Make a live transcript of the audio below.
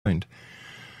mind.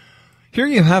 Here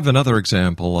you have another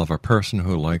example of a person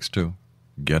who likes to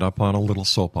get up on a little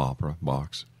soap opera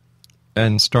box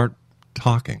and start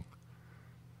talking.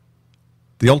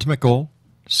 The ultimate goal?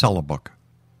 Sell a book.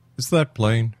 It's that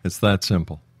plain. It's that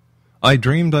simple. I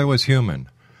dreamed I was human.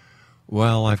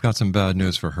 Well, I've got some bad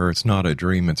news for her. It's not a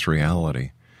dream, it's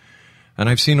reality. And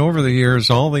I've seen over the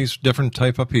years all these different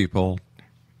type of people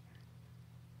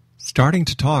starting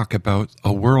to talk about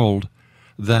a world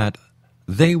that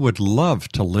they would love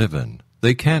to live in.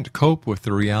 They can't cope with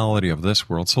the reality of this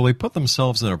world, so they put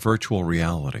themselves in a virtual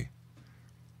reality.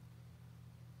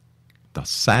 The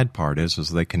sad part is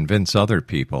they convince other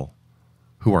people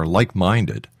who are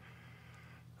like-minded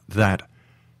that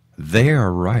they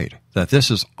are right, that this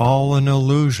is all an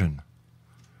illusion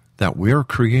that we're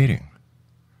creating.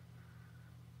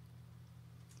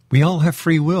 We all have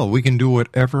free will. We can do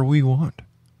whatever we want.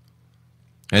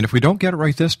 And if we don't get it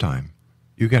right this time,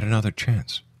 you get another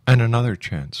chance, and another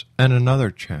chance, and another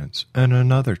chance, and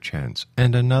another chance,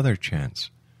 and another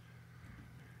chance.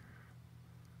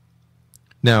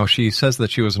 Now, she says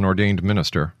that she was an ordained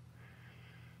minister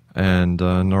and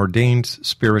an ordained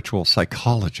spiritual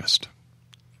psychologist.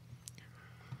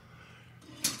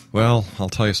 Well, I'll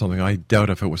tell you something. I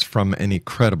doubt if it was from any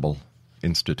credible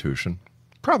institution.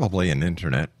 Probably an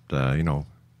internet,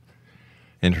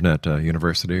 internet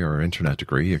university or internet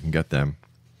degree. You can get them.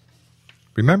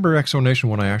 Remember, Exonation,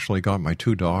 when I actually got my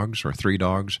 2 dogs or 3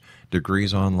 dogs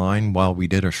degrees online while we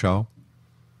did a show?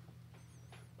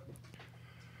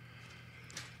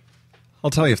 I'll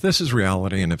tell you, if this is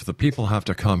reality and if the people have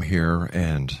to come here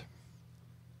and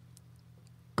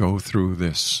go through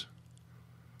this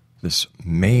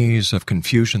maze of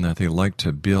confusion that they like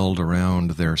to build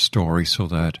around their story so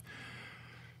that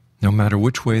no matter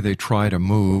which way they try to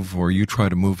move or you try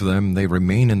to move them, they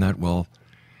remain in that, well,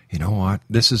 you know what?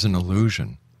 This is an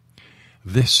illusion.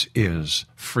 This is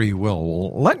free will.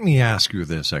 Well, let me ask you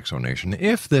this, Exonation.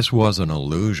 If this was an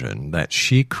illusion that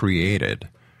she created,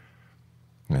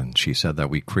 and she said that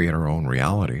we create our own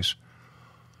realities,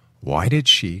 why did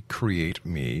she create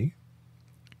me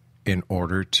in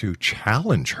order to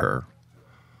challenge her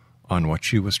on what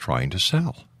she was trying to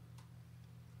sell?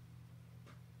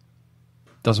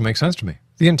 Doesn't make sense to me.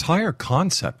 The entire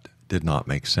concept did not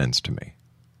make sense to me.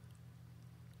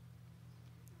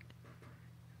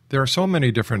 There are so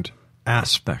many different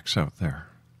aspects out there.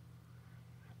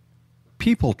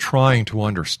 People trying to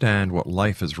understand what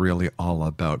life is really all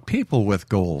about. People with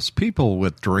goals. People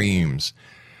with dreams.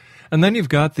 And then you've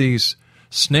got these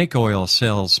snake oil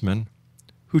salesmen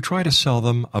who try to sell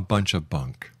them a bunch of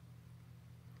bunk.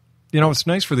 You know, it's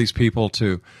nice for these people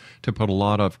to put a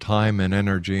lot of time and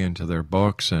energy into their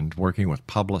books and working with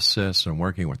publicists and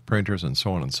working with printers and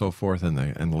so on and so forth, and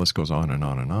the list goes on and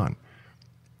on and on.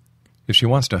 If she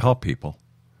wants to help people,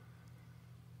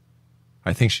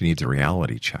 I think she needs a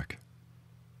reality check.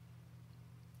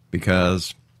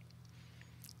 Because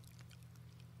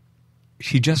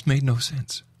she just made no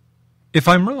sense. If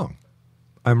I'm wrong,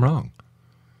 I'm wrong.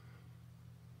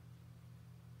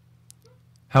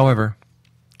 However,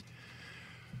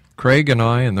 Craig and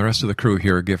I and the rest of the crew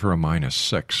here give her a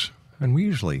 -6. And we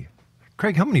usually...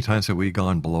 Craig, how many times have we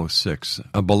gone below 6,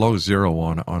 below 0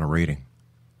 on a rating?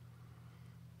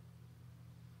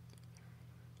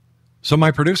 So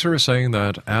my producer is saying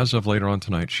that as of later on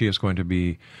tonight, she is going to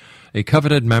be a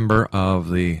coveted member of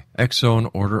the Exone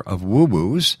Order of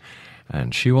Woo-Woos,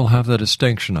 and she will have the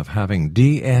distinction of having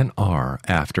DNR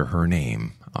after her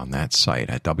name on that site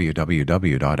at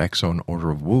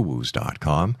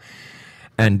www.exoneorderofwoowoos.com.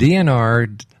 And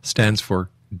DNR stands for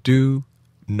Do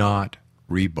Not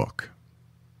Rebook.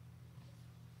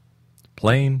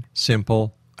 Plain,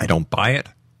 simple, I don't buy it.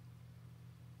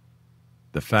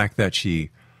 The fact that she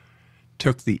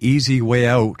took the easy way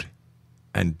out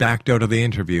and backed out of the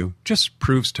interview just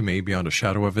proves to me, beyond a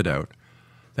shadow of a doubt,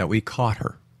 that we caught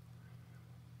her.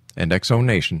 And Exone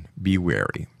Nation, be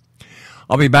wary.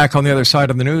 I'll be back on the other side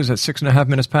of the news at 6.5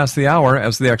 minutes past the hour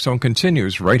as the Exone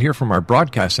continues right here from our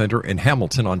broadcast center in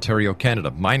Hamilton, Ontario,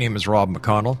 Canada. My name is Rob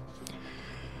McConnell,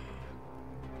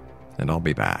 and I'll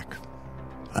be back.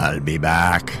 I'll be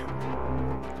back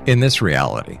in this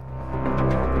reality.